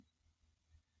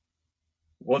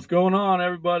What's going on,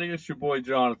 everybody? It's your boy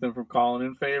Jonathan from Calling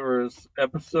in Favors,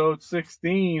 episode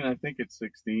 16. I think it's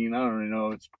 16. I don't really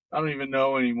know. I don't even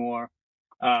know anymore.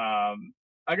 I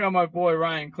got my boy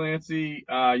Ryan Clancy.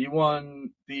 You won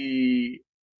the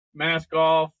Mass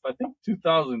Golf, I think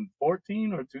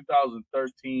 2014 or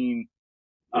 2013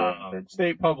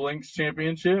 State Publinks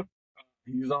Championship.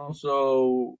 He's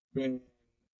also been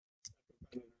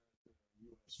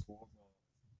US Four-Ball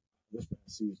this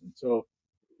past season. So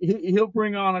he'll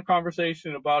bring on a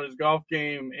conversation about his golf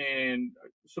game, and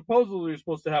supposedly we're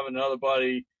supposed to have another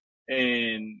buddy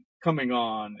and coming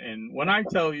on. And when I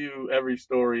tell you every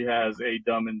story has a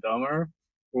Dumb and Dumber,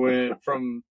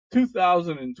 from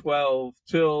 2012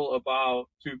 till about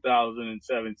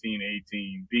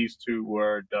 2017-18, these two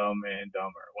were Dumb and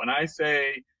Dumber. When I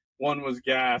say one was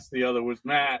gas, the other was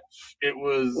match, it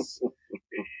was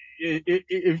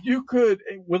if you could,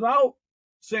 without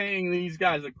saying these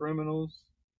guys are criminals,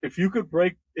 if you could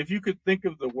think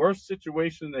of the worst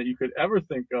situation that you could ever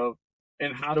think of,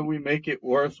 and how do we make it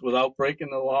worse without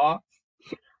breaking the law,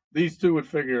 these two would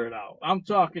figure it out. I'm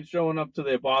talking showing up to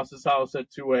their boss's house at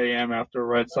 2 a.m. after a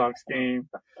Red Sox game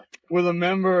with a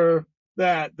member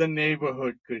that the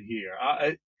neighborhood could hear.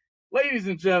 Ladies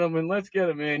and gentlemen, let's get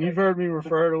him in. You've heard me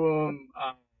refer to him.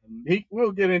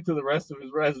 We'll get into the rest of his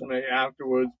resume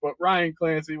afterwards. But Ryan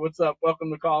Clancy, what's up?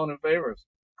 Welcome to Calling in Favors.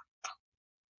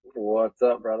 What's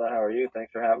up, brother? How are you?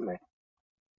 Thanks for having me.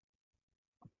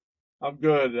 I'm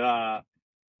good.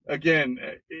 Again,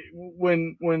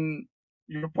 when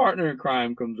your partner in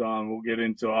crime comes on, we'll get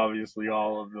into obviously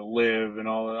all of the live and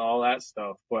all that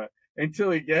stuff. But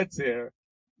until he gets here,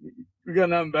 we got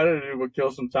nothing better to do but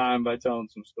kill some time by telling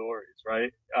some stories,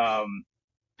 right?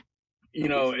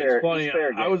 It's funny.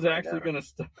 I was actually going to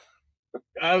start.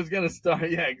 I was going to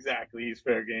start. Yeah, exactly. He's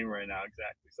fair game right now.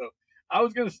 Exactly. So I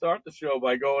was going to start the show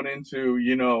by going into,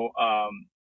 you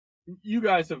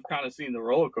guys have kind of seen the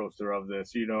roller coaster of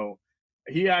this.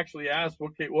 He actually asked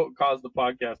what caused the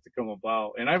podcast to come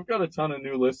about, and I've got a ton of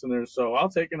new listeners, so I'll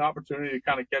take an opportunity to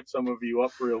kind of catch some of you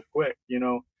up real quick.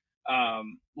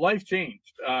 Life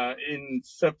changed. In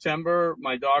September,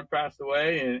 my dog passed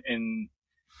away, and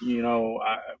me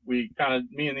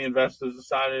and the investors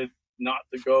decided not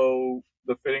to go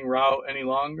the fitting route any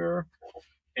longer.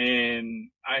 And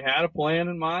I had a plan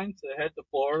in mind to head to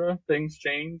Florida. Things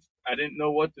changed. I didn't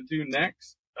know what to do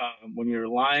next. When you're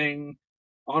lying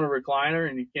on a recliner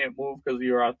and you can't move because of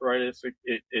your arthritis,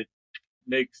 it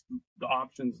makes the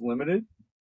options limited.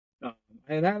 I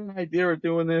had an idea of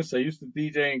doing this. I used to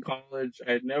DJ in college.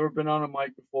 I had never been on a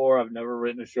mic before. I've never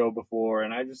written a show before.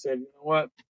 And I just said, you know what?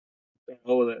 The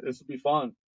hell with it. This will be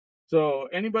fun. So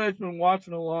anybody that's been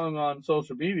watching along on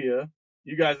social media,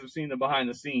 you guys have seen the behind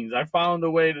the scenes. I found a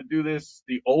way to do this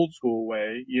the old school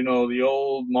way, the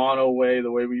old mono way, the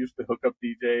way we used to hook up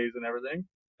DJs and everything.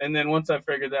 And then once I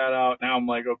figured that out, now I'm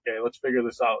like, okay, let's figure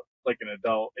this out like an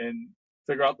adult and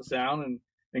figure out the sound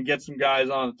and get some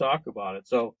guys on to talk about it.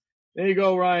 So there you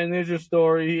go, Ryan. There's your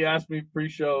story. He asked me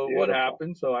pre-show what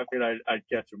happened, so I figured I'd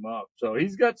catch him up. So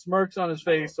he's got smirks on his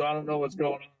face, so I don't know what's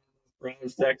going on. I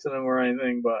was texting him or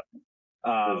anything, but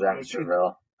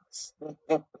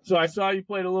so I saw you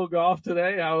played a little golf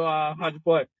today. How'd you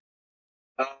play?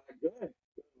 Good.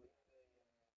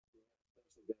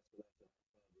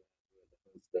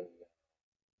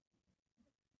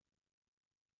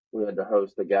 We had to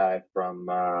host a guy from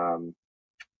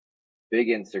big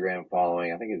Instagram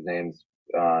following. I think his name's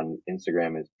on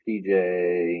Instagram is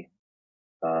PJ.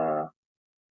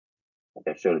 I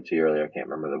think I showed it to you earlier. I can't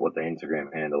remember what their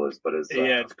Instagram handle is, but it's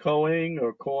it's Coing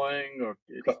or Koenig or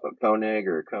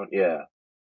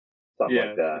something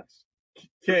like that.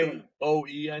 Koe,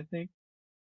 I think.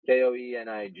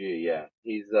 Koenig. Yeah,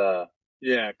 he's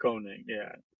Koenig.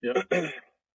 Yeah, yep.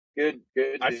 Good.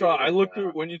 I looked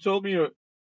through when you told me you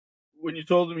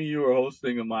were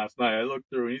hosting him last night. I looked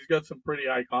through, and he's got some pretty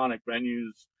iconic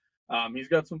venues. He's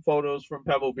got some photos from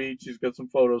Pebble Beach. He's got some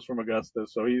photos from Augusta.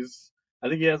 So I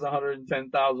think he has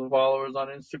 110,000 followers on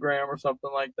Instagram or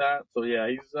something like that. So yeah,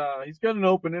 he's got an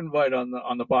open invite on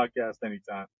the podcast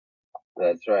anytime.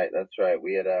 That's right. I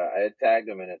had tagged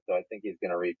him in it, so I think he's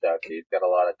going to reach out to you. He's got a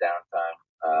lot of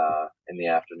downtime in the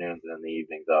afternoons and in the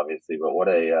evenings, obviously. But what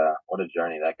a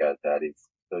journey that guy's had. He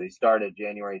started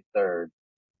January 3rd,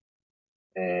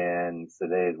 and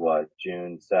today is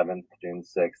June 7th, June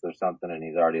 6th, or something, and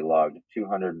he's already logged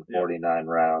 249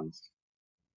 rounds,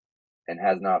 and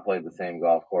has not played the same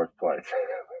golf course twice.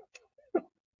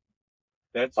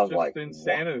 That's just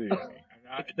insanity.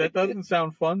 That doesn't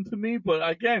sound fun to me, but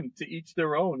again, to each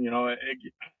their own.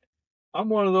 I'm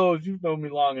one of those, you've known me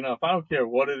long enough. I don't care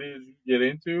what it is you get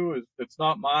into. If it's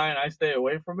not mine, I stay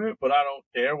away from it, but I don't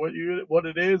care what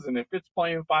it is. And if it's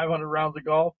playing 500 rounds of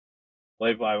golf,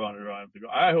 play 500 rounds of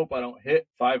golf. I hope I don't hit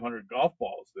 500 golf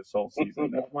balls this whole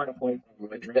season. That's why I play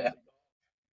 500 rounds of golf.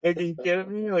 Like, are you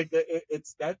kidding me? Like,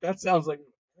 it's that sounds like.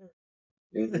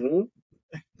 Mm-hmm.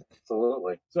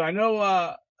 Absolutely. So I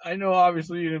know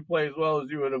obviously you didn't play as well as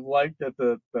you would have liked at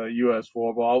the US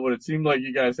Four-Ball, but it seemed like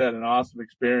you guys had an awesome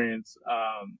experience.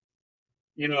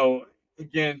 You know,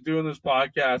 again, doing this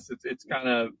podcast, it's kind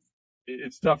of,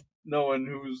 it's tough knowing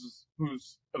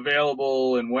who's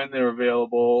available and when they're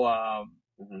available.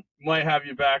 Might have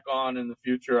you back on in the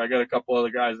future. I got a couple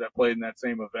other guys that played in that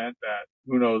same event that,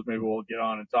 who knows, maybe we'll get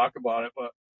on and talk about it.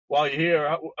 But while you're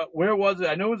here, where was it?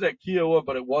 I know it was at Kiawah,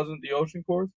 but it wasn't the Ocean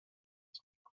Course.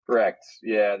 Correct.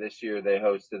 Yeah, this year they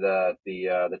hosted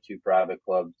the two private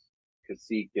clubs,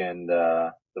 Cacique and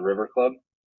the River Club.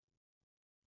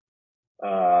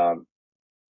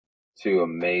 Two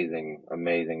amazing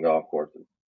golf courses.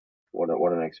 What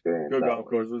an experience! Good golf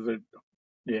courses.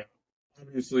 Yeah,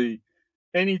 obviously,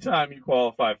 anytime you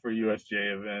qualify for a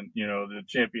USGA event, you know, the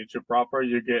championship proper,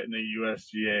 you're getting a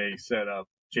USGA set up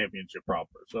championship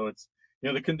proper. So it's, you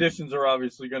know, the conditions are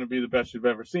obviously going to be the best you've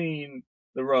ever seen.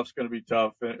 The rough's going to be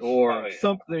tough, or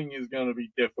something is going to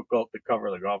be difficult to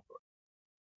cover the golf course.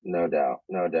 No doubt.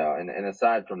 And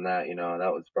aside from that, you know,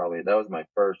 that was my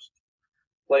first,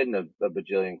 played in a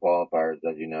bajillion qualifiers,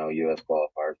 as you know, U.S.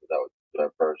 qualifiers, but that was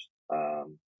our first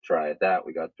try at that.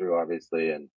 We got through,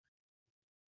 obviously, and,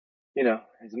 you know,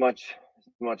 as much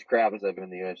crap as I've been in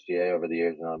the USGA over the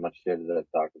years, and how much shit as I've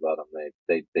talked about them,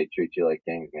 they treat you like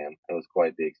kings, man. It was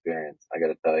quite the experience. I got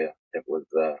to tell you, it was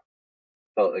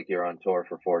felt like you're on tour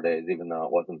for 4 days, even though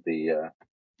it wasn't the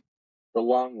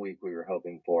long week we were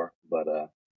hoping for, but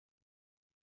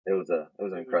it was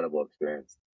an incredible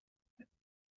experience.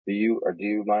 Do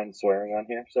you mind swearing on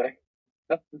here, sir?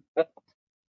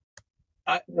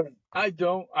 I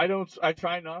don't. I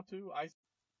try not to.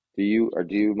 Do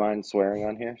you mind swearing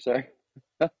on here, sir?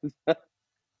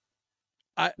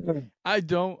 I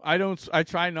don't. I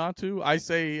try not to. I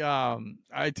say.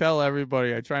 I tell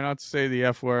everybody. I try not to say the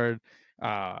F word.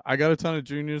 I got a ton of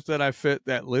juniors that I fit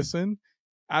that listen.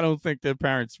 I don't think their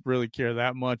parents really care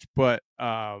that much, but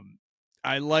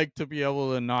I like to be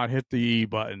able to not hit the E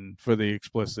button for the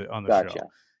explicit on the show.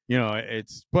 You know,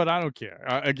 but I don't care.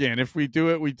 Again, if we do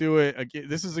it, we do it. Again,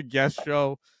 this is a guest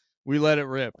show. We let it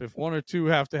rip. If one or two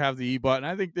have to have the E button,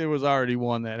 I think there was already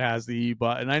one that has the E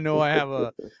button. I know I have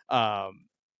a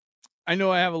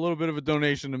little bit of a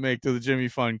donation to make to the Jimmy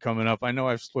Fund coming up. I know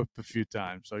I've slipped a few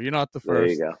times, so you're not the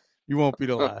first. There you go. You won't be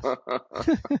the last.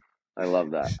 I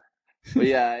love that. But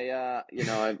yeah, you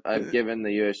know, I've given the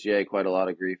USGA quite a lot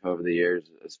of grief over the years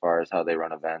as far as how they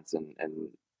run events and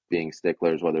being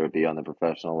sticklers, whether it be on the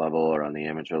professional level or on the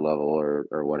amateur level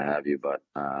or what have you. But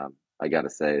I got to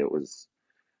say, it was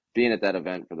being at that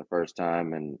event for the first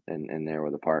time and there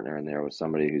with a partner and there with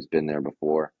somebody who's been there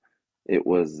before. It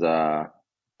was to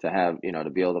have, you know, to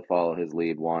be able to follow his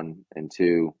lead, one, and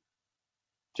two,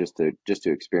 just to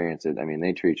experience it. I mean,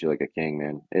 they treat you like a king,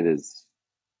 man. It is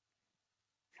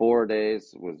 4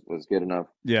 days was good enough.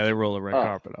 Yeah, they roll the red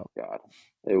carpet out. God,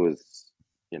 it was,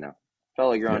 you know, felt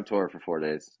like you're on tour for 4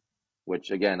 days.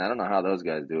 Which again, I don't know how those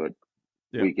guys do it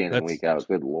week in and week out.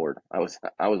 Good Lord, I was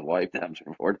wiped after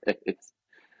 4 days.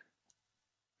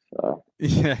 So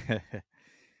yeah.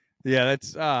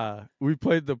 That's we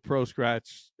played the pro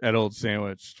scratch at Old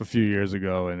Sandwich a few years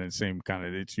ago, and it's same kind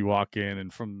of, it's you walk in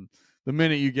and from the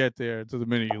minute you get there to the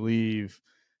minute you leave,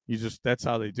 that's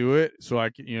how they do it. So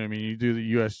you know what I mean, you do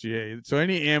the USGA. So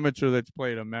any amateur that's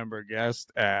played a member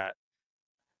guest at,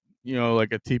 you know,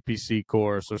 like a TPC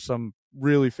course or some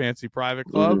really fancy private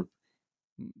club,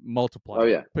 multiply. Oh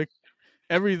yeah. Pick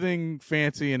everything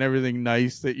fancy and everything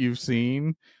nice that you've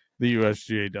seen. The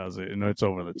USGA does it, and it's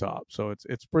over the top. So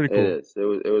it's pretty cool. It is.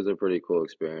 It was a pretty cool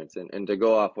experience. And to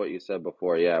go off what you said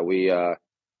before, yeah, we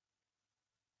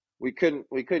couldn't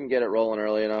get it rolling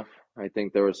early enough. I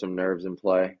think there was some nerves in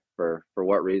play for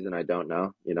what reason, I don't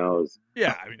know. You know, it was,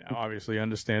 yeah, I mean, obviously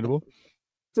understandable.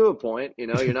 To a point, you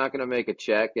know, you're not going to make a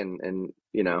check and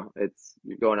you know,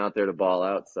 you're going out there to ball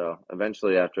out. So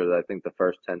eventually after I think the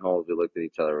first 10 holes, we looked at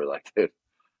each other, we're like, dude,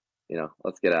 you know,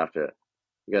 let's get after it.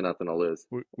 We got nothing to lose.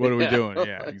 What are we doing?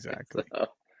 Yeah, exactly.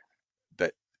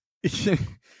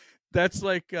 That's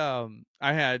like I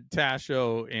had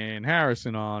Tasho and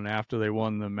Harrison on after they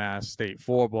won the Mass State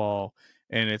Four-Ball,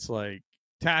 and it's like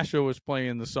Tasho was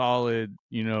playing the solid,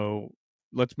 you know,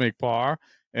 let's make par,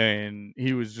 and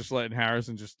he was just letting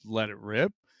Harrison just let it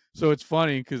rip. So it's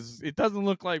funny because it doesn't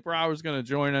look like Brower's going to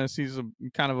join us. He's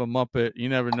kind of a muppet. You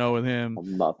never know with him.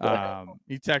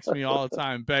 He texts me all the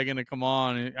time begging to come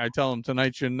on. I tell him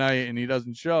tonight's your night, and he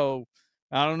doesn't show.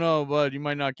 I don't know, bud. You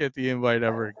might not get the invite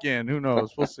ever again. Who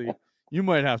knows? We'll see. You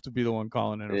might have to be the one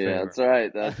calling in a favor. That's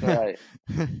right. That's right.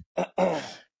 I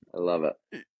love it.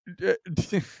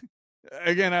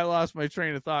 Again, I lost my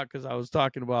train of thought because I was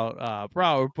talking about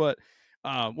Brower, but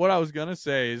what I was gonna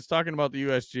say is talking about the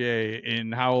USGA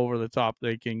and how over the top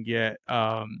they can get.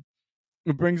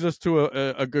 It brings us to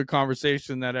a good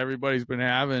conversation that everybody's been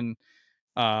having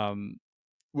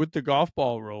with the golf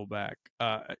ball rollback.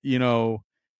 I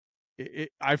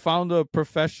found a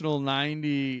professional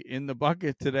 90 in the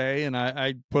bucket today, and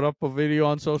I put up a video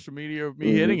on social media of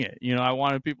me hitting it. I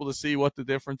wanted people to see what the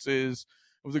difference is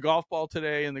of the golf ball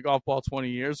today and the golf ball 20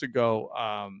 years ago.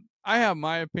 I have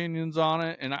my opinions on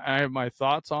it, and I have my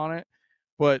thoughts on it.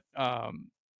 But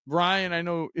Ryan, I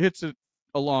know, hits it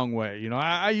a long way.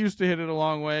 I used to hit it a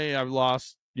long way. I've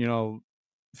lost,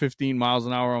 15 miles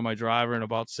an hour on my driver and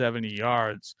about 70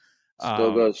 yards.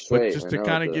 Still goes straight. But just to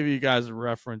kind of give you guys a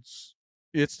reference,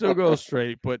 it still goes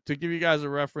straight. But to give you guys a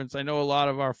reference, I know a lot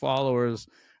of our followers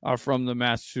are from the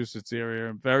Massachusetts area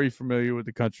and very familiar with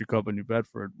the Country Club of New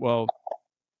Bedford. Well,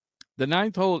 the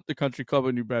 9th hole at the Country Club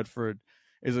of New Bedford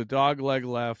is a dog leg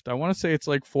left. I want to say it's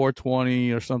like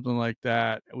 420 or something like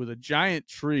that, with a giant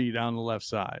tree down the left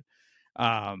side.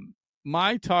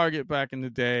 My target back in the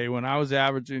day when I was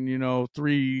averaging,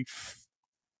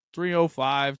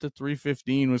 305 to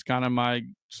 315 was kind of my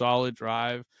solid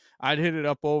drive. I'd hit it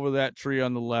up over that tree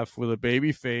on the left with a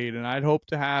baby fade, and I'd hope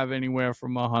to have anywhere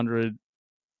from 100,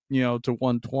 to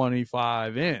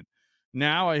 125 in.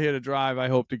 Now I hit a drive. I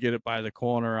hope to get it by the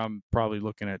corner. I'm probably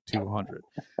looking at 200.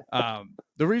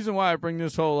 The reason why I bring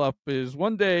this hole up is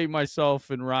one day myself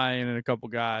and Ryan and a couple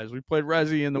guys, we played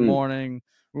Resi in the morning.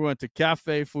 We went to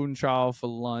Cafe Funchal for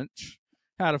lunch,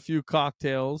 had a few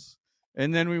cocktails,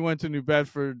 and then we went to New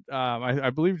Bedford. I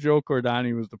believe Joe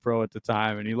Cordani was the pro at the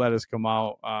time, and he let us come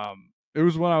out. It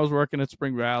was when I was working at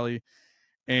Spring Valley,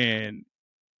 and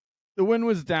the wind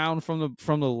was down from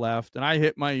the left, and I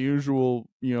hit my usual,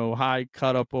 high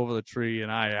cut up over the tree, and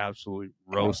I absolutely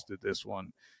roasted this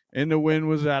one. And the wind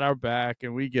was at our back,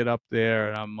 and we get up there,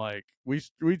 and I'm like, we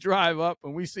drive up,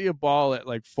 and we see a ball at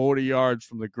like 40 yards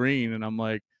from the green, and I'm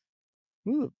like,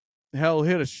 who the hell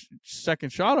hit a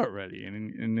second shot already?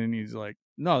 And then he's like,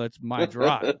 no, that's my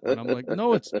drive. And I'm like,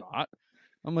 no, it's not.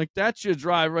 I'm like, that's your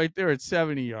drive right there at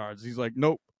 70 yards. He's like,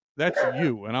 nope, that's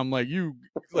you. And I'm like,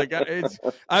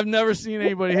 I've never seen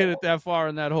anybody hit it that far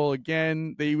in that hole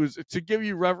again. To give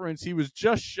you reference, he was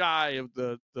just shy of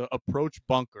the approach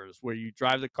bunkers where you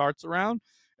drive the carts around.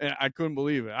 And I couldn't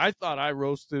believe it. I thought I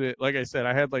roasted it. Like I said,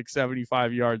 I had like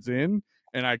 75 yards in,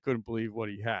 and I couldn't believe what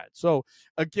he had. So,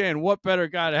 again, what better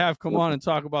guy to have come on and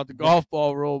talk about the golf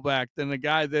ball rollback than the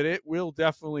guy that it will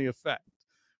definitely affect?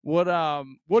 What are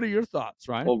your thoughts,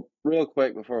 Ryan? Well, real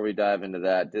quick before we dive into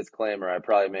that, disclaimer, I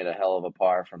probably made a hell of a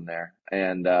par from there.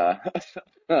 And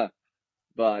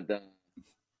but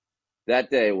that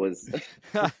day was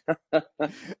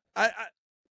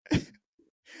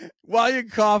while you're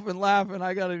coughing, laughing,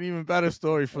 I got an even better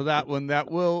story for that one that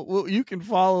will you can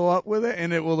follow up with it,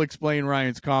 and it will explain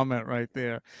Ryan's comment right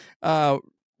there.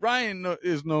 Ryan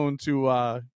is known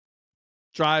to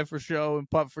drive for show and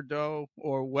putt for dough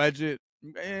or wedge it.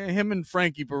 Him and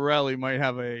Frankie Borelli might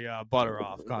have a butter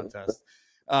off contest.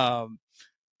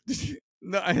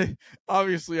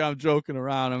 Obviously, I'm joking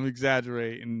around. I'm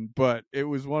exaggerating, but it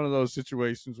was one of those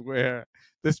situations where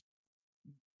this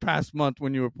past month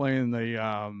when you were playing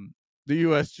the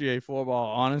USGA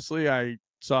Four-Ball, honestly, I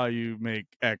saw you make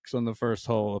X on the first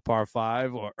hole, a par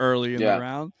 5, or early in the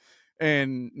round.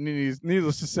 And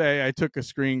needless to say, I took a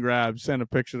screen grab, sent a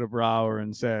picture to Brower,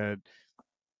 and said,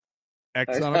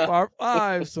 X on a par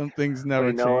 5. Some things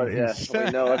never change. We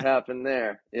know what happened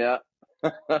there. Yeah.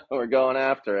 We're going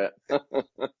after it.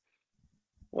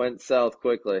 Went south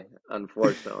quickly,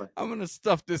 unfortunately. I'm going to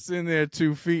stuff this in there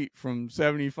 2 feet from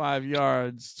 75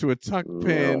 yards to a tuck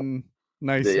pin.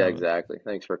 Nice. Yeah, exactly.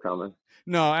 Thanks for coming.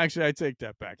 No, actually, I take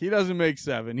that back. He doesn't make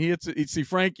 7. See,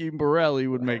 Frankie Borelli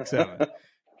would make 7.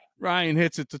 Ryan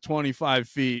hits it to 25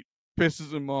 feet,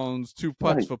 pisses and moans, 2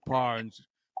 putts for par, and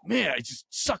man, I just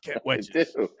suck at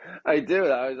wedges. I do.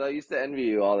 I used to envy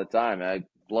you all the time. I'd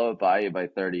blow it by you by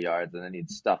 30 yards, and then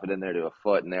you'd stuff it in there to a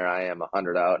foot, and there I am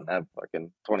 100 out and have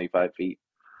fucking 25 feet.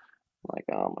 I'm like,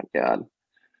 oh, my God.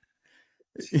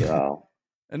 So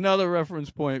another reference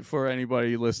point for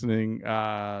anybody listening,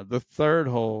 the third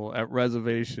hole at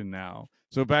Reservation now.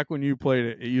 So back when you played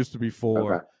it, it used to be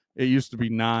 4. Okay. It used to be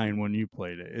 9 when you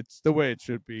played it. It's the way it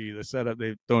should be. The setup,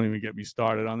 they don't even get me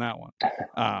started on that one.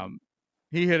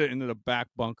 He hit it into the back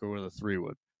bunker with a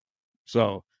 3-wood.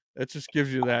 So that just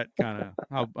gives you that kind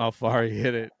of how far he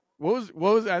hit it. What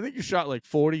was I think you shot like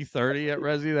 40-30 at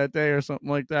Resi that day or something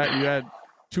like that. You had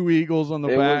 2 eagles on the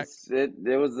back.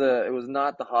 It was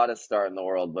not the hottest start in the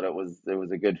world, but it was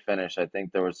a good finish. I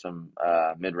think there was some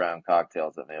mid-round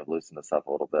cocktails that may have loosened us up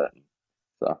a little bit.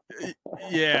 So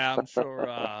yeah, I'm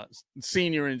sure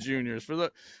senior and juniors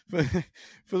for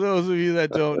those of you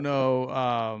that don't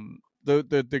know,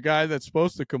 the guy that's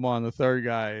supposed to come on, the third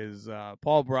guy, is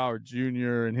Paul Brower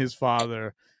Jr. and his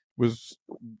father was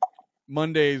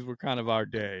Mondays were kind of our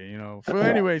day, you know.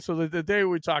 Anyway, so the day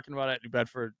we're talking about at New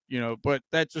Bedford, you know, but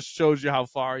that just shows you how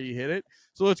far he hit it.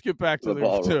 So let's get back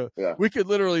to yeah. We could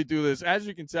literally do this. As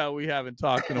you can tell, we haven't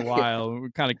talked in a while, and we're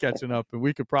kind of catching up, and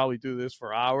we could probably do this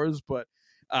for hours. But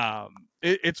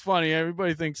it's funny.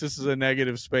 Everybody thinks this is a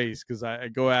negative space because I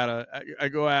go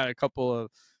at a couple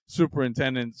of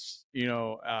superintendents, you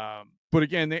know. But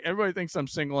again, everybody thinks I'm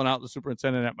singling out the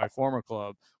superintendent at my former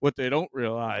club. What they don't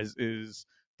realize is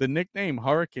the nickname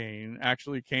Hurricane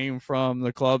actually came from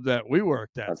the club that we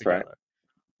worked at together. Right.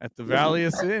 At the Valley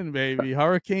of Sin, baby.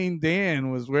 Hurricane Dan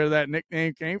was where that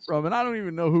nickname came from. And I don't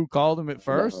even know who called him at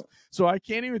first. So I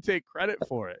can't even take credit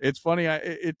for it. It's funny.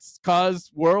 It's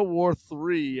caused World War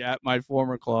III at my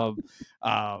former club.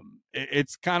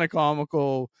 It's kind of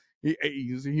comical.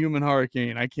 He's a human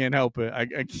hurricane. I can't help it. I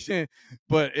can't,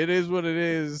 but it is what it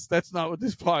is. That's not what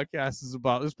this podcast is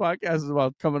about. This podcast is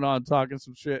about coming on, talking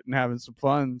some shit, and having some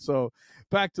fun. So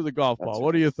back to the golf ball.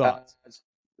 What are your thoughts?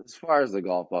 As far as the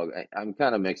golf ball, I'm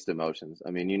kind of mixed emotions.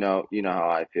 I mean, you know how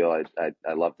I feel. I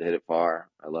love to hit it far.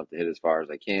 I love to hit as far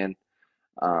as I can.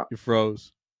 You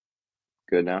froze.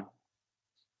 Good now?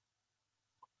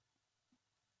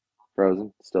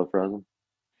 Frozen? Still frozen?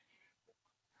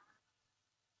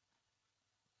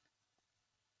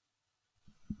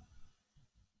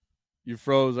 You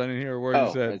froze. I didn't hear a word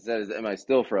you said. I said, am I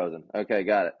still frozen? Okay,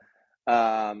 got it.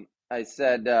 I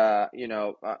said, you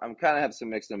know, I'm kind of have some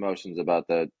mixed emotions about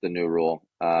the new rule.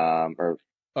 All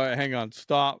right, hang on.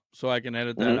 Stop so I can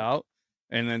edit that out,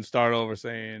 and then start over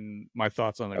saying my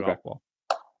thoughts on the golf ball.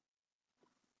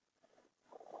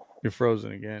 You're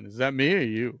frozen again. Is that me or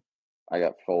you? I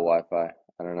got full Wi-Fi.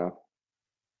 I don't know.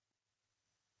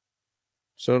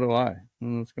 So do I.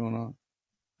 What's going on?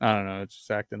 I don't know. It's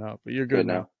just acting up, but you're good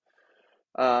now.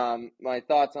 My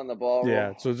thoughts on the ball roll.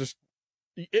 Yeah, so just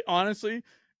honestly,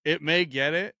 it may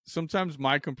get it. Sometimes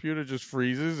my computer just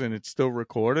freezes and it's still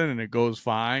recording and it goes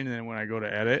fine. And then when I go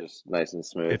to edit, just nice and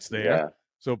smooth. It's there. Yeah.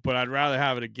 So, but I'd rather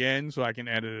have it again so I can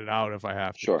edit it out if I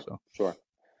have to. Sure.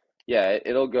 Yeah,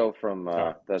 it'll go from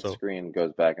screen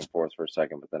goes back and forth for a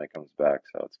second, but then it comes back,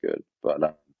 so it's good.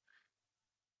 But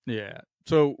yeah.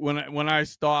 So when I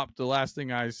stopped, the last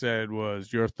thing I said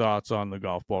was your thoughts on the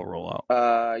golf ball rollout.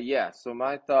 Yeah. So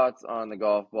my thoughts on the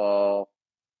golf ball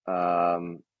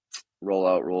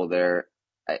rollout rule there.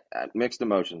 I mixed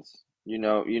emotions. You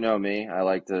know me.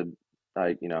 I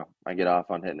get off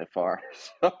on hitting it far.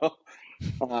 So,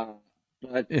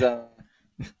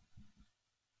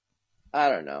 I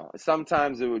don't know.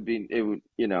 Sometimes it would be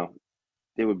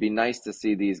nice to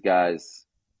see these guys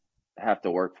have to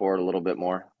work for it a little bit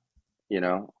more. You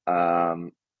know,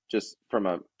 just from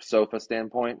a sofa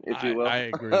standpoint, if you will. I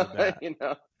agree with that. You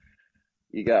know,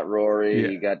 you got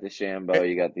Rory, you got DeChambeau,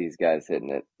 you got these guys hitting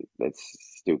it.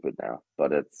 It's stupid now,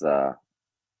 but it's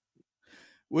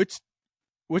which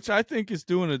I think is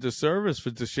doing a disservice for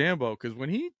DeChambeau, because when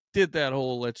he did that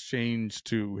whole let's change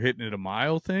to hitting it a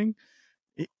mile thing,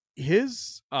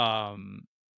 his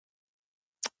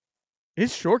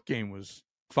short game was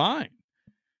fine.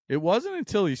 It wasn't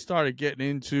until he started getting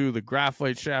into the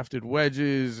graphite shafted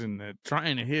wedges and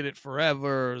trying to hit it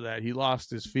forever that he lost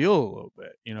his feel a little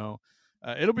bit. You know,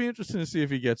 it'll be interesting to see if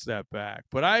he gets that back.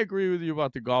 But I agree with you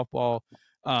about the golf ball.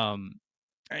 And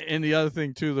the other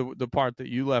thing too, the part that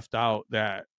you left out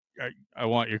that I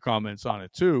want your comments on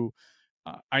it too.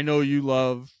 I know you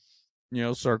love, you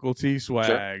know, Circle T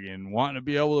swag and wanting to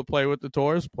be able to play with the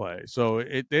tourist play. So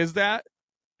there's that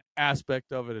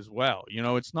aspect of it as well. You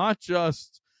know, it's not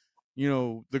just, you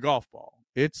know, the golf ball.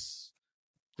 It's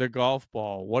the golf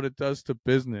ball, what it does to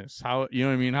business, how, you know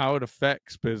what I mean, how it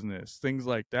affects business, things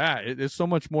like that. There's so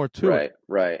much more to it.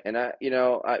 Right. And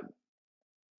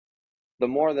the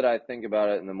more that I think about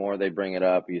it and the more they bring it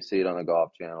up, you see it on the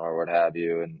Golf Channel or what have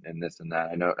you, and this and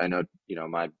that. I know, you know,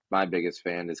 my biggest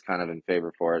fan is kind of in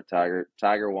favor for it.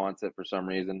 Tiger wants it for some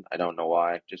reason. I don't know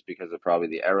why, just because of probably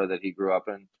the era that he grew up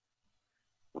in.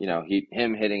 You know,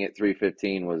 him hitting it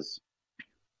 315 was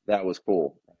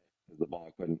cool. The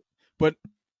ball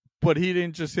but he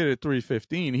didn't just hit it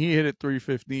 315. He hit it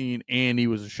 315, and he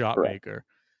was a shot Correct. maker.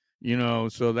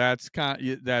 So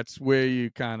that's where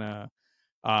you kind of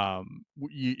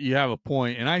you have a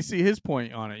point, and I see his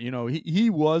point on it. He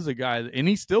was a guy, and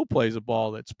he still plays a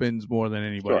ball that spins more than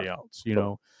anybody else.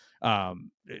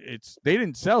 They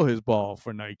didn't sell his ball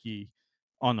for Nike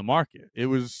on the market. It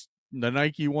was the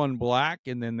Nike One Black,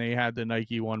 and then they had the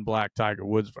Nike One Black Tiger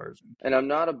Woods version. And I'm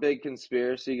not a big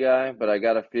conspiracy guy, but I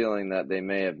got a feeling that they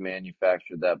may have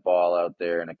manufactured that ball out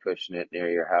there and cushioned it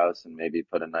near your house and maybe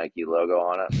put a Nike logo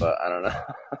on it, but I don't know.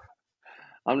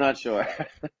 I'm not sure.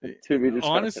 To be determined.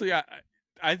 Honestly,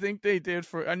 I think they did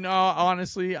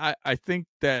honestly, I think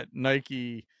that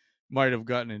Nike might have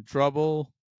gotten in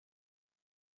trouble.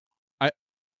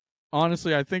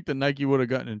 I think that Nike would have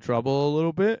gotten in trouble a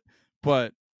little bit,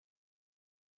 but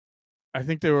I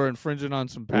think they were infringing on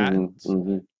some patents.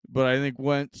 Mm-hmm. But I think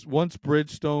once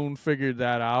Bridgestone figured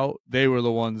that out, they were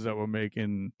the ones that were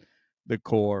making the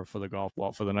core for the golf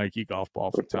ball, for the Nike golf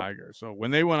ball for Tiger. So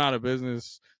when they went out of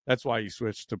business, that's why he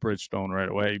switched to Bridgestone right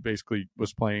away. He basically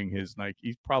was playing his Nike.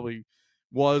 He probably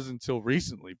was until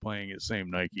recently playing his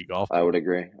same Nike golf ball. I would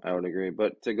agree.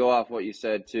 But to go off what you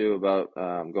said too about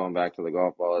going back to the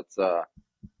golf ball, it's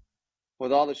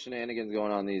with all the shenanigans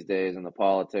going on these days and the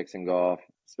politics in golf,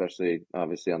 especially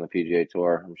obviously on the PGA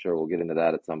Tour. I'm sure we'll get into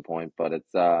that at some point, but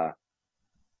it's I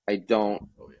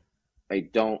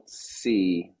don't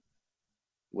see,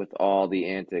 with all the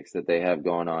antics that they have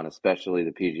going on, especially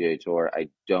the PGA Tour, I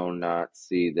do not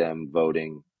see them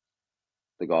voting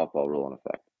the golf ball rule in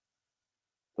effect.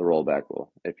 The rollback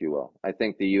rule, if you will. I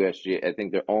think the USGA, I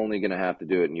think they're only going to have to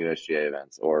do it in USGA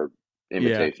events or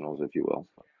invitationals, if you will.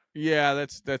 Yeah,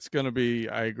 that's going to be,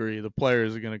 I agree. The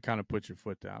players are going to kind of put your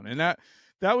foot down. And that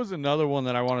was another one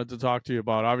that I wanted to talk to you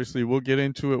about. Obviously, we'll get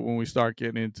into it when we start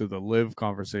getting into the live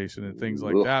conversation and things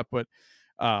like that. But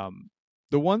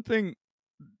the one thing,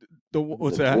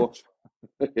 what's that?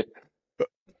 The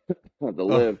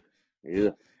live.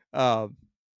 Yeah.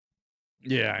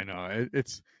 Yeah, I know.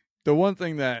 It's the one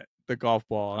thing that the golf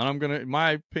ball, and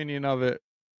my opinion of it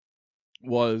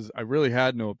was, I really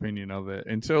had no opinion of it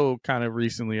until kind of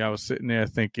recently. I was sitting there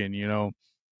thinking,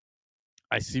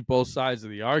 I see both sides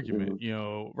of the argument.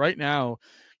 Mm-hmm. Right now,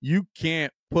 you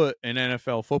can't put an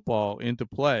NFL football into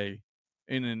play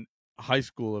in a high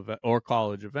school event or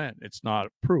college event. It's not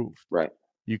approved. Right.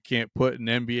 You can't put an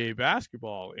NBA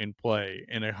basketball in play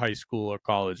in a high school or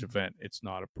college event. It's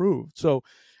not approved. So,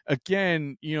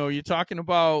 again, you're talking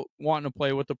about wanting to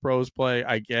play what the pros play.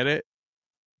 I get it.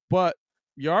 But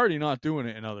you're already not doing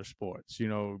it in other sports.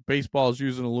 Baseball's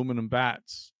using aluminum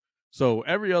bats. So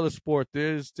every other sport,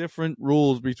 there's different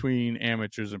rules between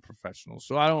amateurs and professionals.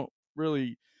 So I don't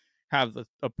really have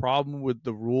a problem with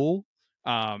the rule.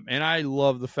 And I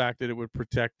love the fact that it would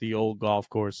protect the old golf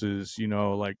courses,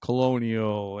 like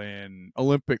Colonial and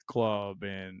Olympic Club,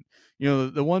 and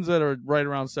the ones that are right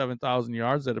around 7,000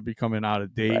 yards that are becoming out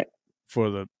of date for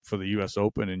the U.S.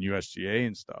 Open and USGA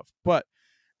and stuff. But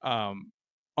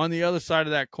on the other side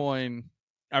of that coin,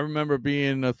 I remember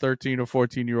being a 13 or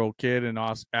 14-year-old kid and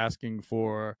asking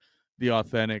for the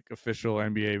authentic official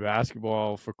NBA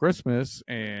basketball for Christmas,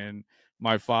 and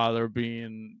my father,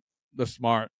 being the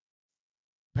smart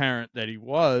parent that he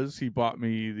was, he bought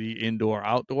me the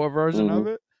indoor-outdoor version of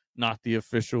it, not the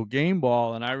official game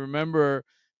ball. And I remember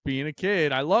being a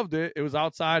kid, I loved it. It was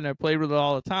outside and I played with it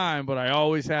all the time, but I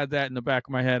always had that in the back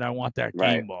of my head. I want that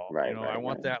game ball. I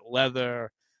want that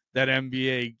leather, that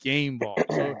NBA game ball.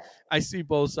 So I see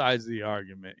both sides of the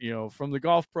argument. From the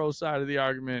golf pro side of the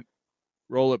argument,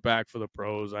 roll it back for the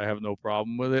pros. I have no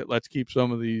problem with it. Let's keep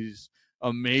some of these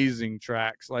amazing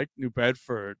tracks like New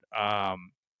Bedford,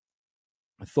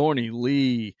 Thorny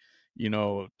Lee,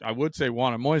 I would say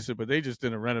Wannamoisa, but they just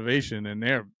did a renovation and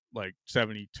they're like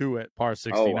 72 at par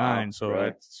 69. Oh, wow. So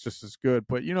that's just as good.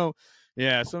 But,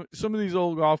 some of these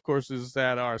old golf courses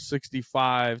that are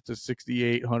 65 to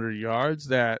 6,800 yards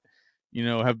that,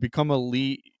 have become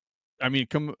elite. I mean,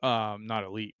 not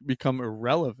elite, become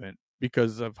irrelevant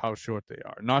because of how short they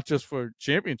are, not just for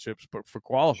championships, but for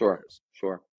qualifiers.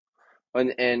 Sure.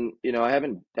 And I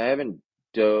haven't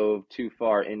dove too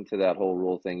far into that whole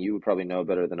rule thing. You would probably know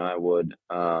better than I would.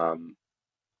 I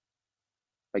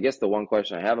guess the one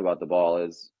question I have about the ball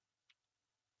is,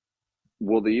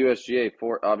 will the USGA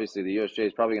obviously the USGA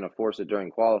is probably going to force it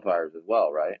during qualifiers as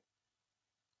well, right?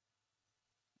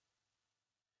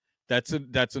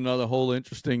 That's another whole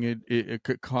interesting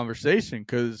conversation,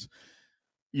 because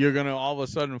you're going to all of a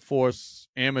sudden force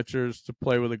amateurs to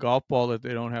play with a golf ball that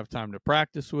they don't have time to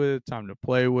practice with, time to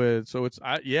play with. So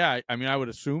I would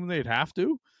assume they'd have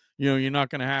to. you're not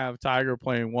going to have Tiger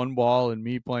playing one ball and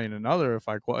me playing another.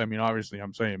 I mean, obviously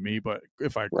I'm saying me, but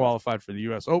if I qualified for the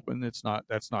U.S. Open, that's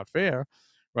not fair,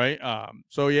 right?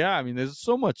 So yeah, I mean, there's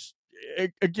so much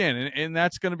again, and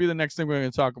that's going to be the next thing we're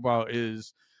going to talk about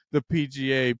is the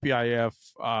PGA PIF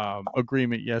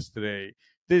agreement yesterday.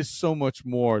 There's so much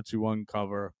more to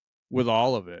uncover with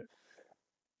all of it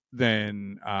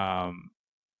than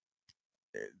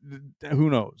who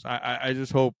knows. I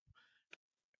just hope.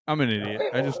 I'm an idiot.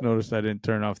 I just noticed I didn't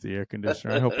turn off the air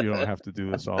conditioner. I hope you don't have to do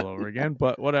this all over again,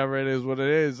 but whatever, it is what it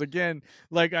is. Again,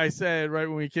 like I said, right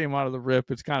when we came out of the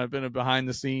rip, it's kind of been a behind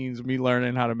the scenes, me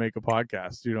learning how to make a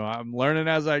podcast. I'm learning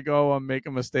as I go. I'm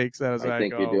making mistakes as I go. I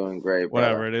think you're doing great,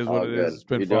 whatever, brother. it is all what it good. is. It's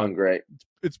been you're fun. Doing great.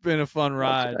 It's been a fun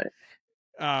ride.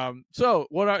 Right. So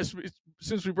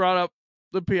since we brought up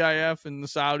the PIF and the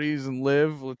Saudis and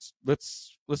Liv, let's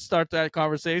start that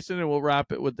conversation and we'll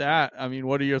wrap it with that. I mean,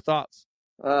 what are your thoughts?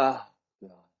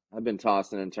 I've been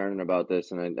tossing and turning about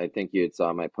this, and I think you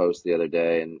saw my post the other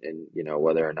day, and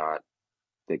whether or not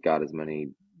it got as many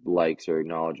likes or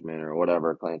acknowledgement or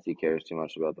whatever. Clancy cares too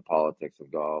much about the politics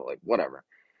of golf, like whatever.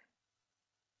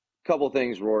 Couple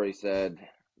things Rory said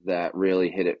that really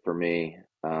hit it for me.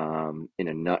 In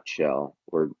a nutshell,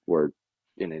 were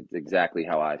it's exactly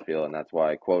how I feel, and that's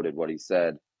why I quoted what he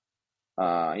said.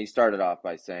 He started off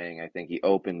by saying, I think he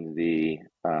opened the.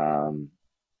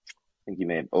 I think he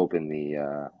may have opened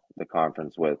the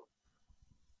conference with,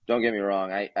 "Don't get me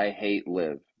wrong, I hate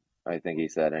Liv." I think he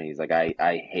said, and he's like,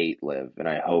 I hate Liv, and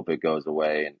I hope it goes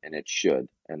away, and it should.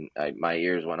 And my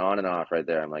ears went on and off right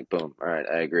there. I'm like, boom, all right,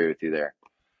 I agree with you there.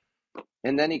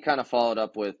 And then he kind of followed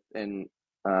up with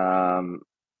a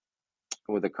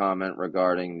comment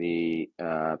regarding the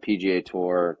PGA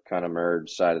Tour kind of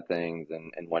merge side of things,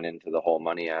 and went into the whole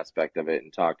money aspect of it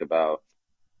and talked about,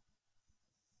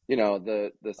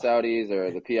 the Saudis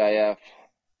or the PIF.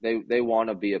 They want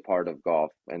to be a part of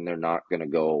golf, and they're not going to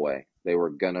go away. They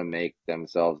were going to make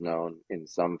themselves known in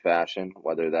some fashion,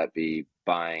 whether that be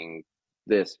buying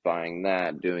this, buying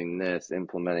that, doing this,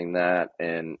 implementing that.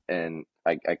 And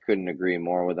I couldn't agree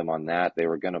more with them on that. They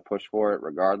were going to push for it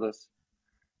regardless.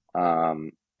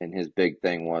 And his big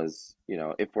thing was,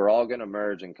 if we're all going to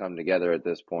merge and come together at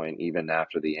this point, even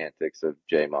after the antics of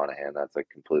Jay Monahan, that's a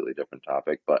completely different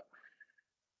topic. But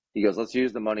he goes, let's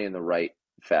use the money in the right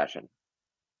fashion.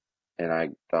 And I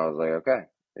was like, okay,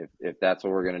 if that's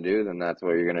what we're going to do, then that's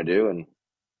what you're going to do. And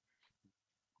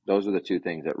those are the two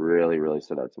things that really, really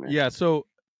stood out to me. Yeah, so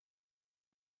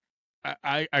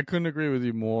I couldn't agree with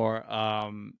you more.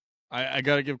 I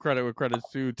got to give credit where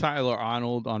credit's due. Tyler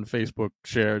Arnold on Facebook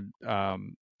shared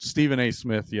Stephen A.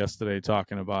 Smith yesterday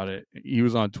talking about it. He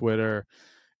was on Twitter,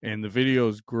 and the video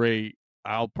is great.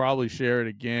 I'll probably share it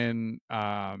again.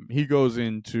 He goes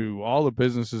into all the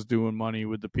businesses doing money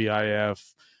with the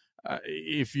PIF.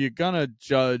 If you're going to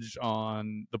judge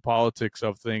on the politics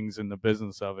of things and the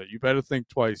business of it, you better think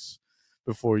twice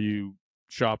before you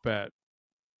shop at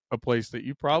a place that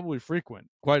you probably frequent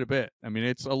quite a bit. I mean,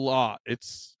 it's a lot.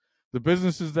 It's the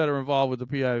businesses that are involved with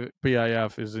the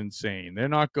PIF is insane. They're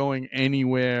not going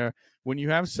anywhere. When you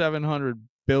have $700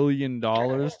 billion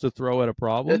to throw at a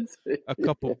problem, a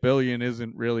couple billion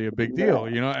isn't really a big deal.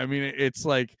 I mean, it's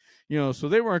like, so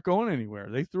they weren't going anywhere.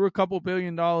 They threw a couple $1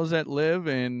 billion at Liv,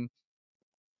 and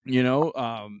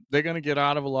they're going to get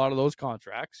out of a lot of those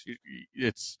contracts.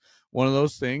 It's one of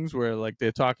those things where, like,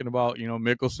 they're talking about,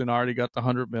 Mickelson already got the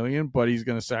 $100 million, but he's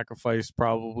going to sacrifice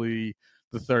probably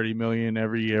the $30 million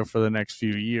every year for the next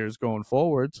few years going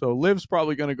forward. So Liv's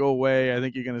probably going to go away. I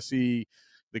think you're going to see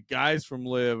the guys from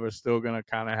Liv are still going to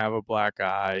kind of have a black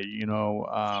eye,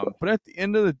 but at the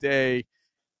end of the day,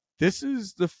 this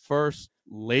is the first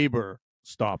labor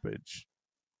stoppage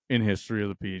in history of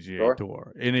the PGA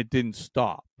Tour, and it didn't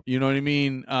stop. You know what I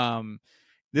mean?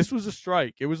 This was a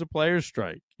strike. It was a players'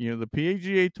 strike. The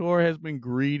PGA Tour has been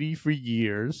greedy for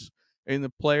years, and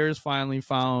the players finally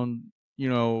found,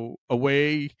 a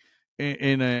way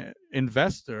in an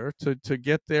investor to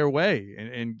get their way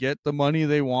and get the money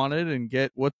they wanted and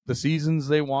get what the seasons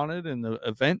they wanted and the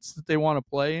events that they want to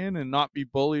play in, and not be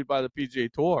bullied by the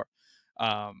PGA Tour.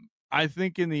 I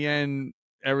think in the end,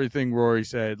 everything Rory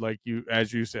said,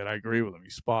 as you said, I agree with him.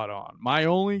 He's spot on. My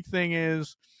only thing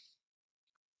is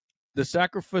the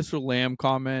sacrificial lamb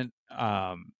comment.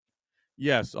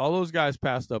 Yes, all those guys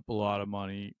passed up a lot of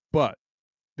money, but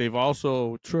they've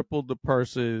also tripled the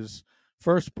purses.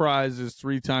 First prize is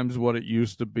 3 times what it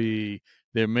used to be.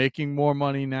 They're making more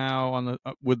money now on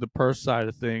with the purse side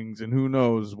of things, and who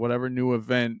knows, whatever new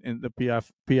event in the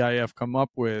PIF come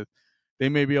up with, they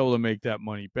may be able to make that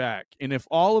money back. And if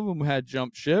all of them had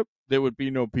jumped ship, there would be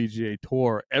no PGA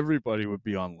Tour. Everybody would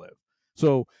be on Liv.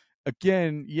 So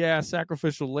again, yeah,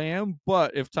 sacrificial lamb.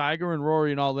 But if Tiger and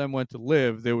Rory and all them went to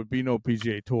live, there would be no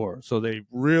PGA Tour. So they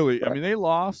really, I mean, they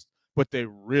lost, but they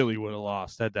really would have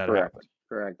lost had that happened.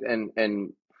 Correct.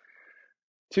 And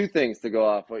two things to go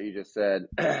off what you just said.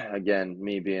 Again,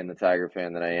 me being the Tiger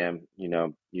fan that I am, you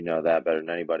know that better than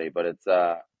anybody. But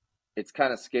it's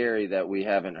kind of scary that we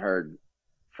haven't heard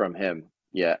from him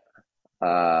yet.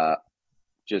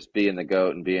 Just being the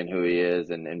GOAT and being who he is,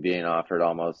 and being offered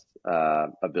almost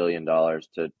 $1 billion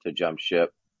to jump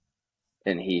ship,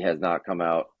 and he has not come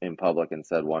out in public and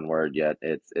said one word yet.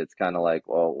 It's kind of like,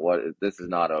 well, what? This is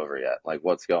not over yet. Like,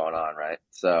 what's going on, right?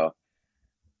 So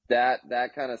that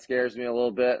kind of scares me a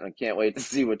little bit, and I can't wait to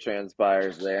see what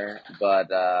transpires there. But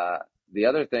the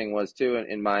other thing was too,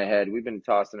 in my head, we've been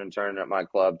tossing and turning at my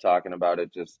club, talking about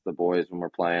it, just the boys when we're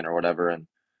playing or whatever, and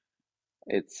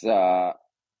it's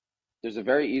there's a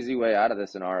very easy way out of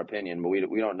this, in our opinion, but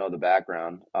we don't know the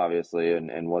background, obviously,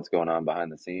 and what's going on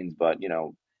behind the scenes. But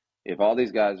if all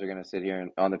these guys are going to sit here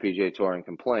on the PGA Tour and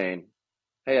complain,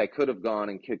 hey, I could have gone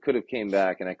and could have came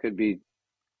back, and I could be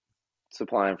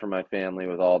supplying for my family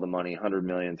with all the money, 100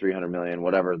 million, 300 million,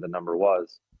 whatever the number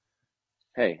was.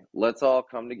 Hey, let's all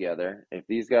come together. If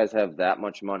these guys have that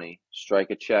much money, strike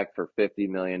a check for 50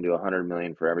 million to 100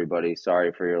 million for everybody.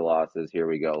 Sorry for your losses. Here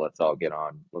we go. Let's all get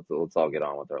on. Let's all get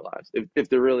on with our lives. If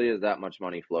there really is that much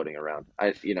money floating around,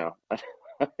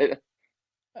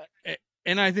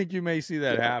 And I think you may see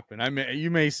that happen. I mean,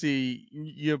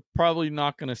 you're probably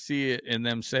not going to see it in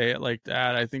them say it like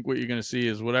that. I think what you're going to see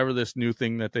is whatever this new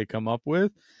thing that they come up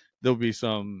with, there'll be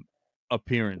some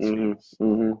appearance fees.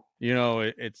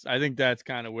 I think that's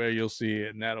kind of where you'll see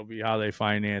it, and that'll be how they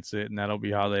finance it, and that'll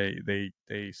be how they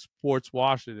sports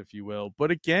wash it, if you will.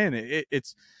 But again,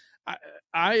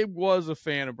 I was a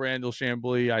fan of Brandel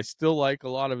Chambly. I still like a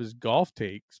lot of his golf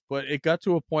takes, but it got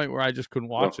to a point where I just couldn't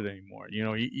watch it anymore.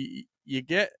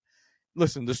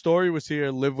 Listen, the story was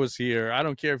here, Liv was here. I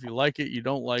don't care if you like it, you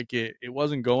don't like it. It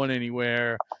wasn't going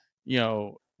anywhere.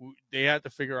 They had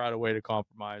to figure out a way to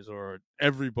compromise, or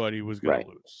everybody was going to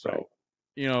lose. So,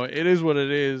 it is what it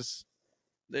is.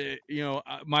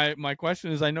 My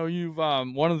question is, I know you've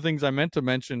one of the things I meant to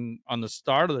mention on the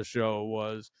start of the show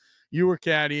was you were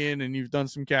caddying, and you've done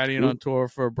some caddying on tour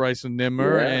for Bryson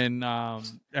Nimmer. Yeah. And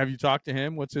have you talked to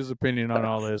him? What's his opinion on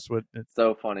all this? It's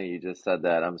so funny you just said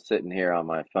that. I'm sitting here on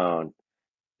my phone,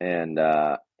 and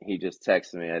he just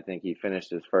texted me. I think he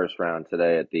finished his first round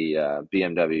today at the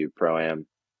BMW Pro-Am.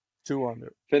 2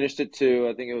 under. Finished at 2.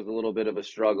 I think it was a little bit of a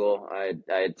struggle. I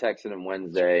had texted him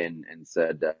Wednesday and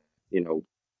said, I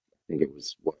think it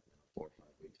was 4 or 5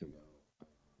 weeks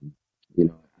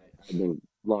ago. I've been,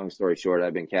 long story short,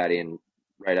 I've been caddying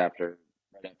right after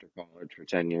college for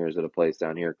 10 years at a place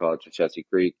down here called Chessie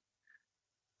Creek.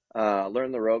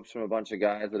 Learned the ropes from a bunch of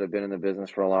guys that have been in the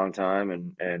business for a long time,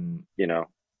 and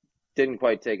didn't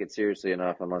quite take it seriously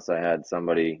enough unless I had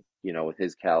somebody, with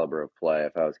his caliber of play,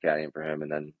 if I was caddying for him,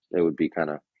 and then it would be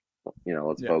kind of,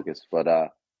 let's focus.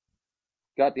 But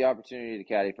got the opportunity to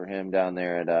caddy for him down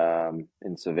there at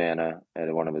in Savannah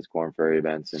at one of his Corn Ferry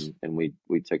events, and we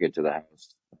took it to the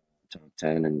house, top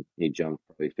 10, and he jumped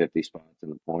probably 50 spots in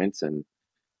the points. And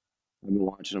I've been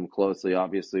watching him closely.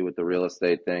 Obviously, with the real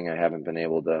estate thing, I haven't been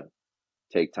able to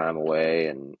take time away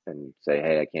and say,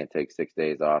 hey, I can't take 6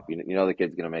 days off. The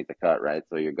kid's going to make the cut, right?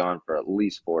 So you're gone for at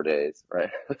least 4 days, right?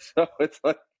 So it's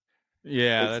like,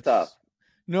 yeah, it's tough.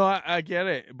 No, I get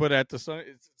it. But at the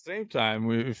same time,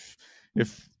 if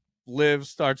Liv,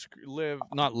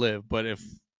 but if,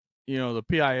 the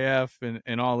PIF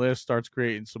and all this starts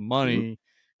creating some money,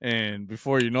 and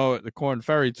before you know it, the Corn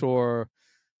Ferry Tour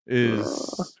is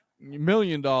 $1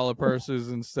 million purses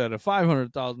instead of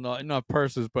 $500,000, not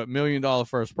purses, but $1 million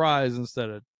first prize instead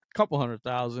of a couple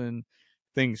 $100,000.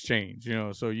 Things change,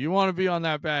 so you want to be on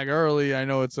that bag early. I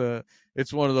know it's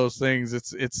one of those things.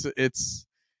 It's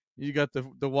you got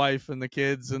the wife and the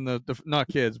kids and the not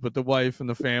kids, but the wife and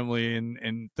the family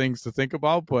and things to think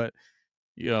about. But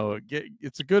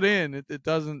it's a good in.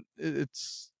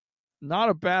 It's not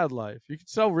a bad life. You can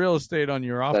sell real estate on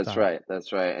your off time.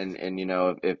 That's right. And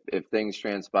if things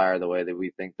transpire the way that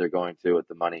we think they're going to with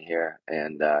the money here,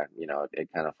 and it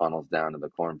kind of funnels down to the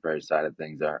Corn Ferry side of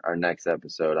things, our next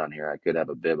episode on here, I could have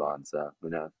a bib on, so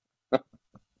who knows.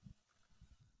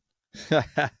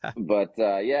 But he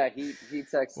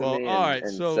texted me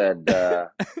and said,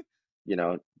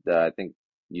 I think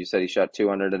you said he shot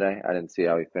 2 under today. I didn't see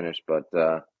how he finished, but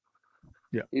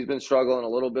he's been struggling a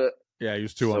little bit. Yeah, he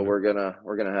was 2 under. So we're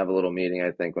gonna have a little meeting,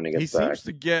 I think, when he gets back. He seems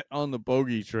to get on the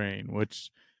bogey train, which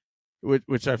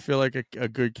I feel like a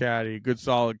good caddy, a good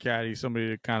solid caddy, somebody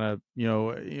to kind of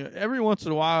every once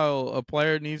in a while a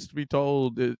player needs to be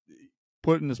told that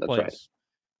put in his That's place.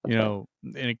 right. You know,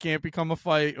 and it can't become a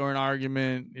fight or an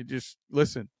argument. It just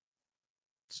listen,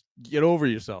 get over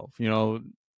yourself. You know,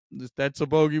 that's a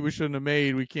bogey we shouldn't have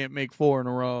made. We can't make 4 in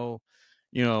a row.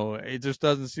 You know, it just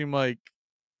doesn't seem like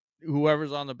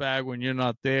whoever's on the bag when you're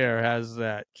not there has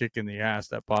that kick in the ass,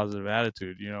 that positive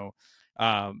attitude. You know,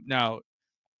 now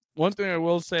one thing I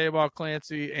will say about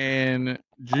Clancy and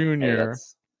Junior,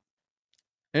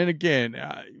 and again,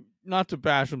 not to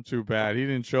bash him too bad, he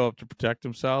didn't show up to protect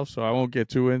himself, so I won't get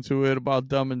too into it about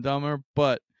Dumb and Dumber.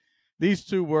 But these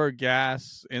two were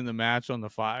gas in the match on the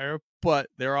fire, but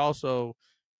they're also,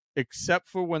 except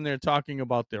for when they're talking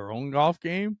about their own golf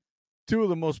game, two of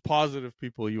the most positive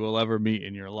people you will ever meet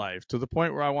in your life, to the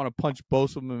point where I want to punch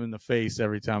both of them in the face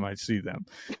every time I see them.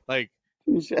 Like,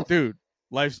 dude,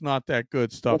 life's not that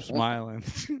good. Stop smiling.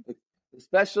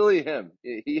 Especially him.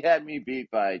 He had me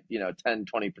beat by, 10,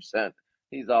 20%.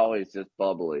 He's always just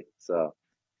bubbly. So.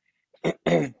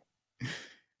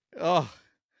 Oh,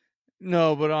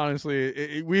 no, but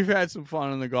honestly, we've had some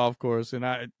fun on the golf course. And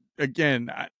I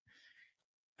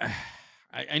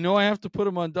know I have to put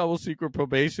him on double secret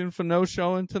probation for no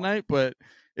showing tonight, but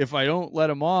if I don't let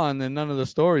him on, then none of the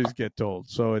stories get told.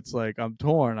 So it's like I'm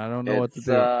torn. I don't know what to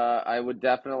do. I would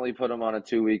definitely put him on a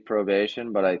 2-week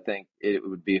probation, but I think it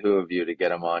would behoove you to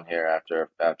get him on here after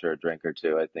a drink or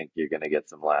two. I think you're going to get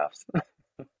some laughs.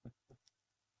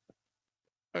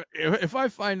 If I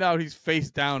find out he's face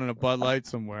down in a Bud Light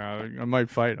somewhere, I might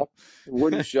fight him. It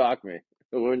wouldn't shock me.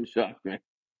 It wouldn't shock me.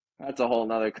 That's a whole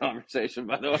nother conversation,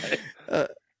 by the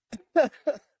way.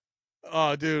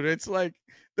 Oh, dude, it's like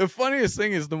the funniest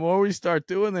thing is the more we start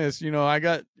doing this, I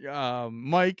got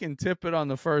Mike and Tippett on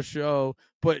the first show,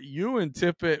 but you and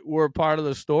Tippett were part of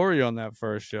the story on that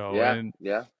first show.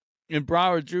 Yeah. And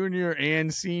Broward Jr.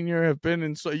 and Senior have been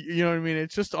in, so you know what I mean?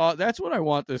 It's just all that's what I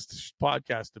want this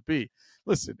podcast to be.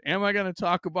 Listen, am I going to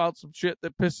talk about some shit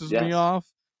that pisses me off?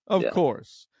 Of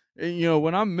course. And,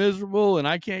 when I'm miserable and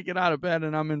I can't get out of bed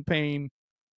and I'm in pain,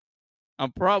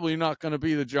 I'm probably not going to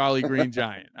be the Jolly Green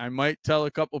Giant. I might tell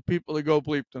a couple people to go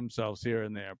bleep themselves here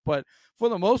and there. But for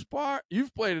the most part,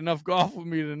 you've played enough golf with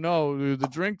me to know the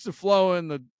drinks are flowing,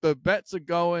 the bets are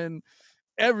going,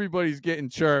 everybody's getting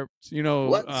chirped.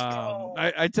 Let's go.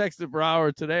 I texted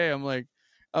Brower today. I'm like,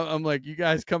 you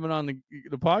guys coming on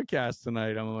the podcast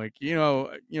tonight? I'm like,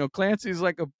 Clancy's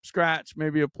like a scratch,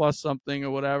 maybe a plus something or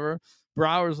whatever.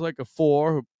 Brower's like a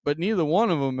 4, but neither one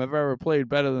of them have ever played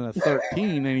better than a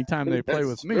 13 anytime they play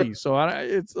with me. So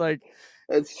it's like,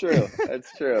 it's true. It's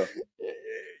true.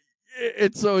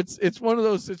 It's one of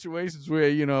those situations where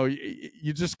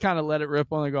you just kind of let it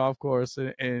rip on the golf course,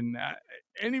 and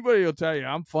anybody will tell you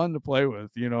I'm fun to play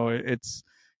with. It's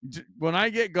when I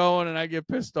get going and I get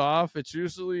pissed off, it's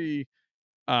usually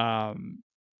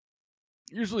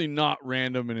not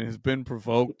random and has been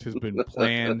provoked, has been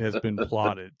planned, has been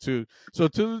plotted. To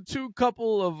the two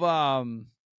couple of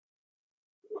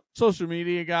social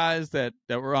media guys that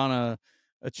were on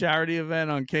a charity event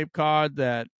on Cape Cod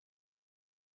that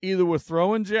either were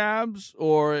throwing jabs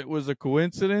or it was a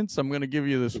coincidence, I'm going to give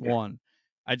you this one.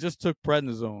 I just took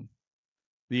prednisone.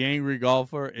 The angry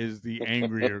golfer is the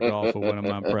angrier golfer when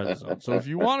I'm on prednisone. So if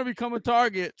you want to become a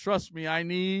target, trust me, I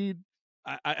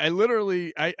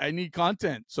literally need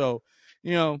content. So,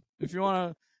 if you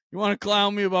want to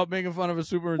clown me about making fun of a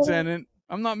superintendent,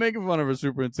 I'm not making fun of a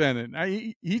superintendent.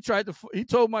 He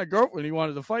told my girlfriend he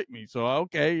wanted to fight me. So,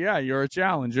 okay, yeah, you're a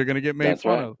challenge. You're going to get made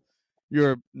fun of.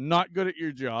 You're not good at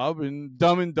your job, and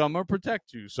Dumb and Dumber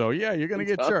protect you. So, yeah, you're going to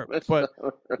get chirped. But,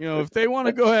 if they want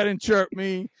to go ahead and chirp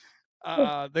me,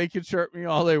 they can chirp me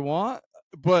all they want.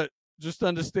 But just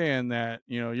understand that,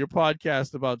 your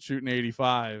podcast about shooting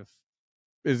 85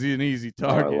 is an easy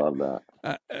target. I love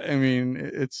that. I mean,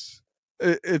 it's,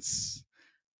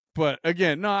 but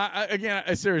again,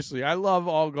 I seriously, I love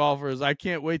all golfers. I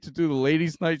can't wait to do the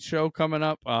ladies' night show coming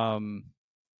up.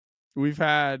 We've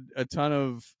had a ton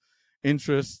of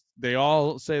interest. They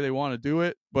all say they want to do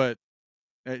it, but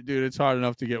dude, it's hard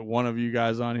enough to get one of you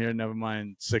guys on here, never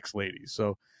mind 6 ladies.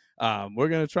 So we're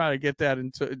going to try to get that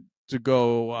to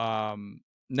go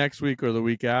next week or the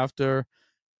week after.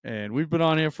 And we've been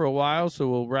on here for a while, so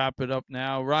we'll wrap it up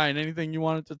now. Ryan, anything you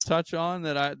wanted to touch on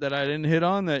that I didn't hit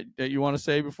on that you want to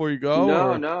say before you go?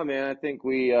 No, man. I think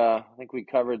we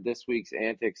covered this week's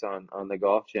antics on the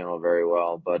Golf Channel very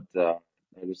well. But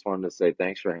I just wanted to say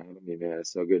thanks for having me, man.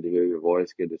 It's so good to hear your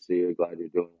voice. Good to see you. Glad you're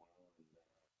doing well.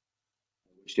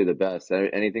 I wish you the best.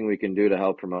 Anything we can do to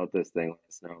help promote this thing, let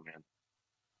us know, man.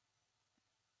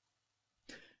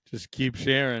 Just keep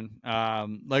sharing.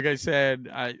 Like I said,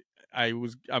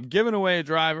 I'm giving away a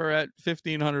driver at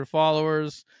 1,500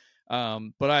 followers.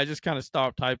 But I just kind of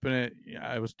stopped typing it.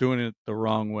 I was doing it the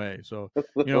wrong way. So,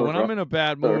 when I'm in a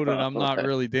bad mood and I'm not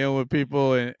really dealing with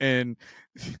people and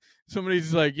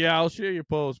somebody's like, yeah, I'll share your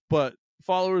post, but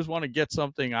followers want to get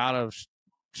something out of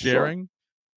sharing.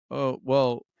 Oh,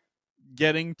 well,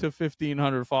 getting to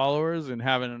 1,500 followers and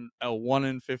having a 1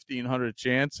 in 1,500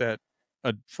 chance at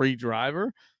a free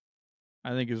driver,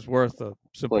 I think is worth a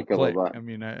simple click. I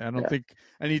mean, I don't think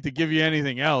I need to give you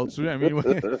anything else. I mean,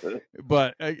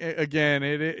 but again,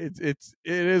 it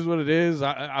is what it is.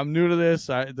 I'm new to this.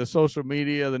 The social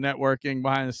media, the networking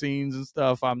behind the scenes and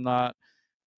stuff, I'm not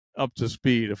up to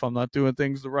speed. If I'm not doing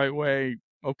things the right way,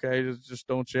 okay, just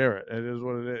don't share it. It is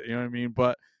what it is. You know what I mean?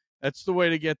 But that's the way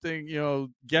to get things.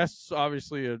 Guests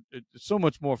obviously it's so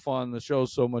much more fun. The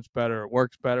show's so much better. It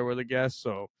works better with a guest.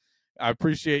 So I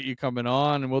appreciate you coming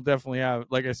on, and we'll definitely have,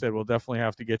 like I said, we'll definitely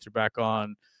have to get you back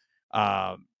on.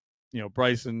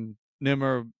 Bryson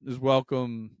Nimmer is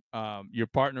welcome. Your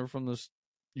partner from the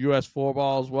US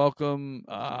Four-Ball is welcome.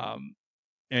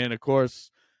 And of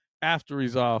course, after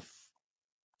he's off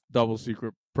double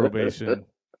secret probation,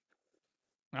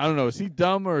 I don't know. Is he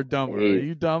dumb or dumber? Are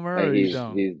you dumber or are you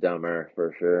dumb? He's dumber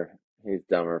for sure. He's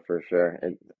dumber for sure.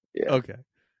 Yeah. Okay.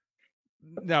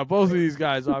 Now, both of these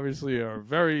guys obviously are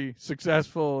very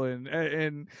successful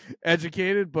and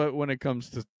educated, but when it comes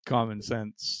to common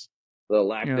sense, the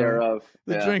lack thereof,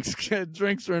 the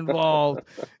drinks are involved.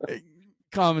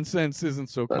 Common sense isn't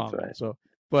so common. Right. So,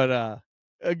 but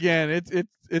again,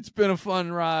 it's been a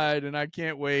fun ride, and I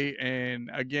can't wait.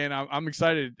 And again, I'm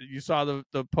excited. You saw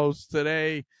the post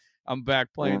today. I'm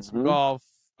back playing some golf.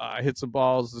 I hit some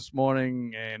balls this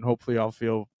morning, and hopefully I'll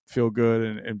feel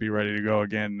good and be ready to go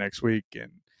again next week and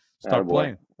start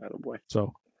playing. Attaboy.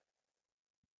 So,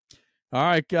 all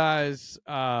right, guys.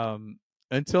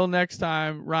 Until next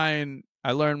time, Ryan,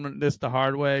 I learned this the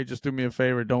hard way. Just do me a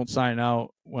favor. Don't sign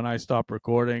out when I stop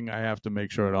recording. I have to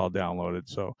make sure it all downloaded.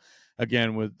 So,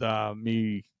 again, with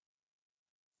me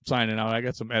signing out, I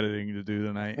got some editing to do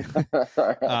tonight.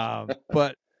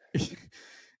 But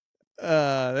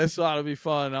this ought to be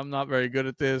fun. I'm not very good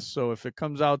at this, so if it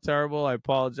comes out terrible, I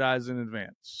apologize in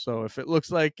advance. So if it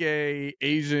looks like a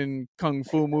Asian kung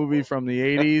fu movie from the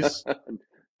 80s,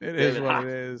 it is what it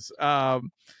is.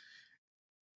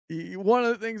 One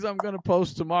of the things I'm going to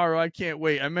post tomorrow, I can't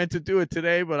wait. I meant to do it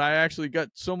today, but I actually got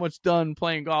so much done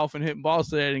playing golf and hitting balls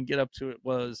today I didn't get up to it.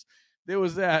 There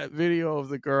was that video of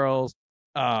the girls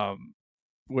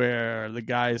where the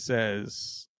guy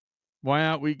says, why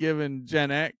aren't we giving Gen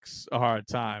X a hard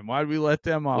time? Why'd we let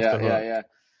them off the hook? Yeah.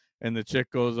 And the chick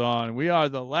goes on, we are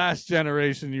the last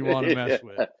generation you want to mess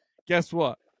with. Guess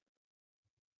what?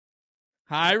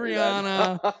 Hi,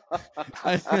 Rihanna.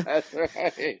 That's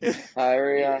right. Hi,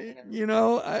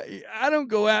 Rihanna. I don't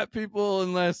go at people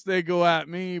unless they go at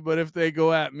me, but if they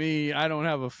go at me, I don't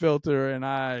have a filter, and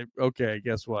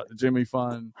guess what? Jimmy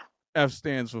Fun, F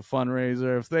stands for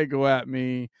fundraiser. If they go at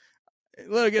me,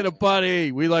 look at a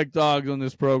buddy. We like dogs on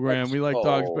this program. We like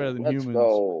dogs better than humans.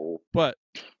 Go. But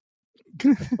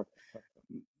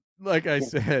like I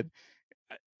said,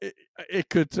 it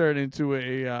could turn into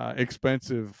a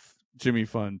expensive Jimmy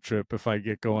Fun trip if I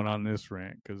get going on this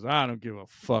rant, because I don't give a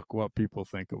fuck what people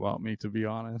think about me, to be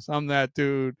honest. I'm that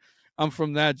dude. I'm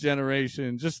from that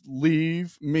generation. Just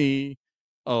leave me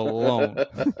alone.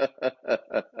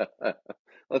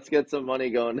 Let's get some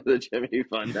money going to the Jimmy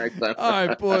Fund next time. All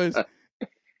right, boys.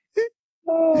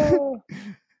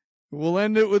 We'll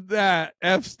end it with that.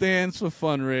 F stands for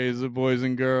fundraiser, boys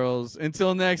and girls.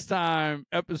 Until next time,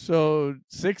 episode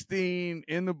 16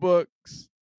 in the books.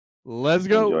 Let's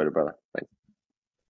go. Enjoyed it, brother. Thanks.